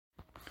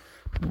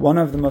One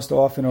of the most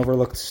often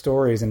overlooked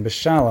stories in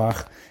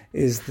Beshalach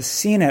is the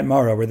scene at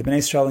Mussar where the Bnei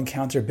Israel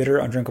encounter bitter,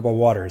 undrinkable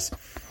waters.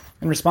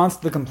 In response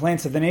to the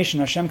complaints of the nation,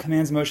 Hashem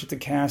commands Moshe to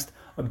cast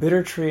a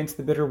bitter tree into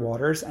the bitter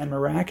waters and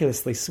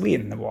miraculously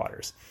sweeten the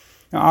waters.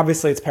 Now,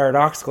 obviously, it's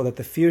paradoxical that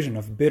the fusion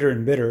of bitter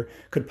and bitter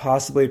could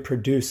possibly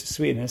produce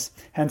sweetness,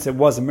 hence it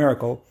was a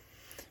miracle.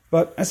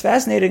 But as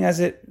fascinating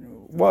as it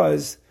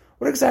was,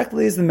 what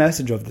exactly is the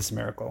message of this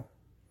miracle?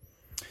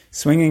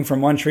 Swinging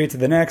from one tree to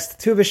the next,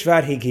 Tu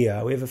B'Shvat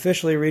Higia, we have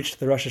officially reached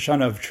the Rosh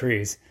Hashanah of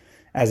trees,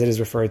 as it is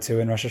referred to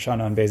in Rosh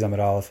Hashanah on Beis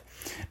Amud Aleph.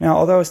 Now,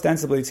 although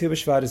ostensibly Tu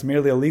B'Shvat is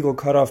merely a legal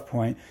cutoff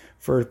point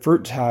for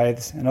fruit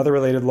tithes and other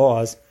related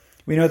laws,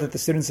 we know that the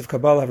students of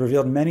Kabbalah have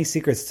revealed many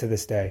secrets to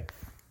this day.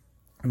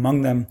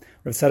 Among them,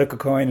 Rav Tzadok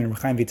HaKohen and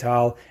Rav Chaim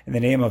Vital, in the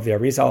name of the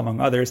Arizal,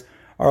 among others,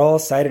 are all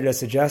cited as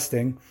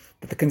suggesting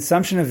that the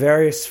consumption of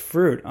various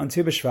fruit on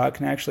Tu B'Shvat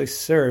can actually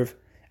serve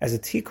as a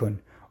Tikun,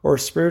 or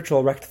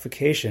spiritual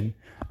rectification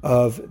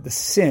of the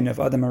sin of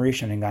Adam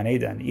HaRishon in Gan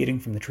Eden, eating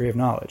from the tree of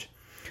knowledge.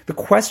 The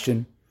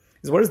question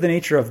is, what is the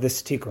nature of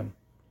this Tikun?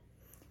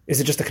 Is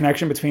it just a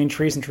connection between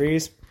trees and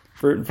trees,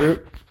 fruit and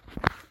fruit?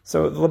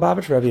 So the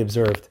Lubavitch Rebbe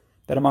observed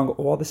that among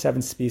all the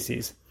 7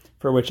 species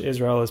for which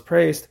Israel is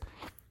praised,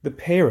 the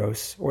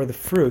peiros, or the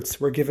fruits,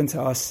 were given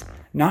to us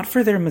not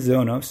for their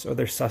mazonos, or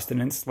their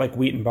sustenance, like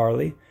wheat and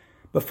barley,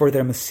 but for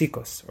their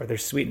masikos, or their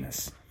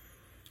sweetness.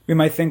 We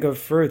might think of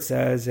fruits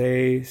as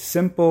a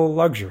simple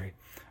luxury.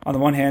 On the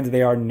one hand,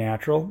 they are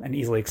natural and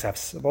easily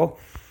accessible,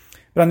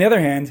 but on the other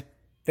hand,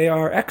 they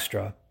are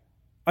extra,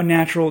 a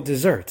natural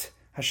dessert,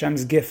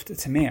 Hashem's gift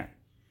to man.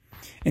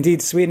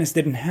 Indeed, sweetness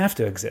didn't have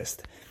to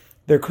exist.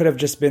 There could have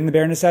just been the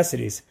bare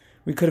necessities.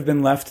 We could have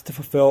been left to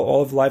fulfill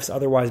all of life's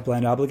otherwise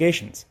bland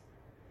obligations.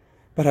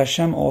 But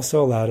Hashem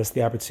also allowed us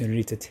the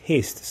opportunity to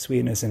taste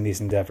sweetness in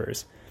these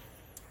endeavors.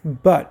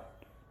 But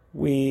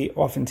we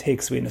often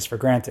take sweetness for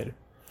granted.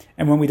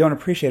 And when we don't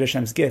appreciate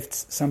Hashem's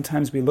gifts,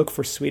 sometimes we look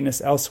for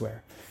sweetness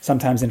elsewhere,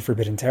 sometimes in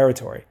forbidden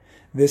territory.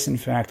 This, in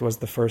fact, was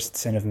the first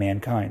sin of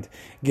mankind.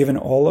 Given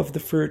all of the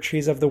fruit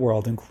trees of the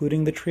world,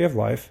 including the tree of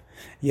life,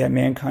 yet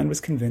mankind was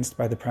convinced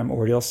by the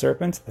primordial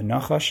serpent, the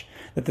Nachash,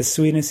 that the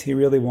sweetness he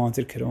really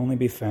wanted could only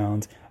be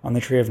found on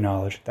the tree of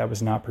knowledge that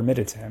was not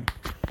permitted to him.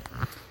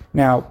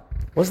 Now,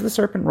 was the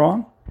serpent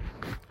wrong?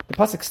 The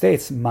pasuk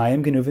states,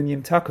 Mayim genuvim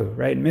yimtaku,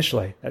 right in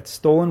Mishlei, that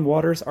stolen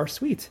waters are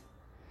sweet.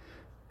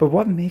 But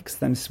what makes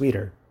them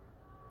sweeter?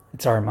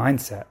 It's our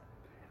mindset.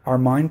 Our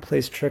mind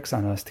plays tricks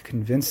on us to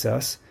convince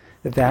us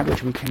that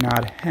which we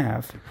cannot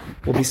have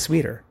will be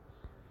sweeter.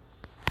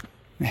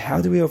 Now,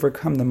 how do we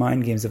overcome the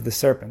mind games of the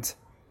serpent?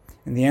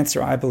 And the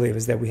answer, I believe,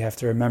 is that we have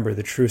to remember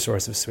the true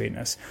source of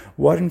sweetness.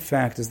 What, in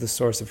fact, is the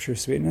source of true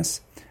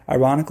sweetness?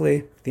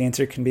 Ironically, the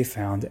answer can be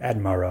found at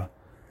Mussar.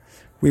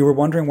 We were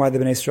wondering why the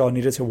Bnei Israel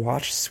needed to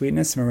watch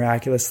sweetness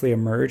miraculously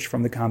emerge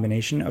from the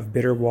combination of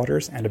bitter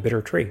waters and a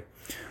bitter tree.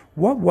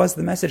 What was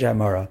the message at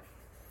Mussar?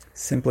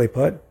 Simply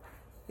put,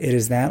 it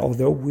is that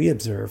although we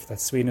observe that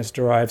sweetness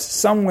derives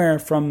somewhere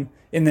from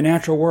in the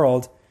natural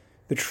world,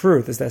 the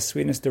truth is that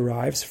sweetness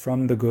derives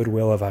from the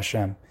goodwill of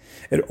Hashem.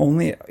 It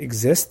only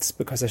exists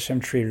because Hashem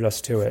treated us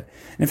to it.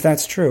 And if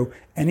that's true,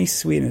 any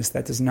sweetness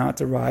that does not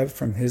derive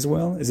from His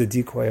will is a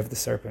decoy of the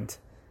serpent.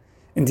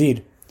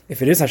 Indeed,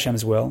 if it is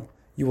Hashem's will,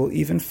 you will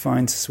even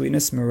find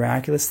sweetness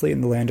miraculously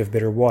in the land of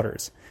bitter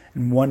waters,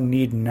 and one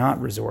need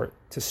not resort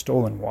to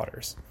stolen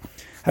waters.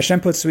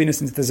 Hashem put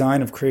sweetness into the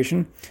design of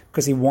creation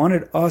because He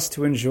wanted us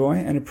to enjoy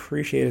and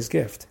appreciate His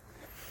gift.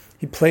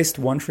 He placed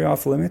one tree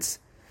off limits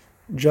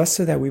just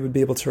so that we would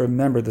be able to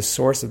remember the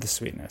source of the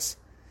sweetness,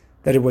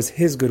 that it was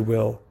His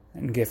goodwill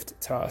and gift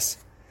to us.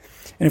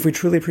 And if we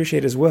truly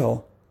appreciate His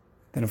will,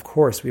 then of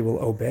course we will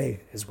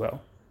obey His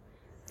will.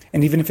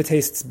 And even if it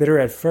tastes bitter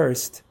at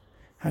first,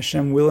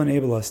 Hashem will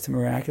enable us to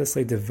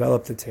miraculously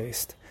develop the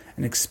taste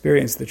and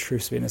experience the true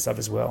sweetness of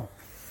His will.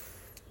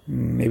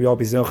 Maybe I'll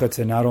be zocha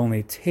to not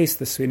only taste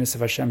the sweetness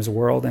of Hashem's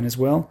world and His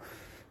will,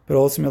 but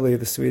ultimately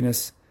the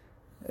sweetness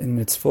in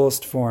its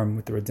fullest form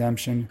with the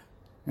redemption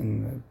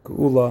and the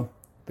geula,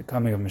 the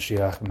coming of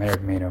Mashiach, Meir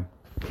B'Meinu.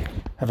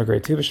 Have a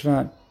great Tu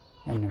B'Shvat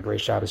and a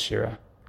great Shabbos Shira.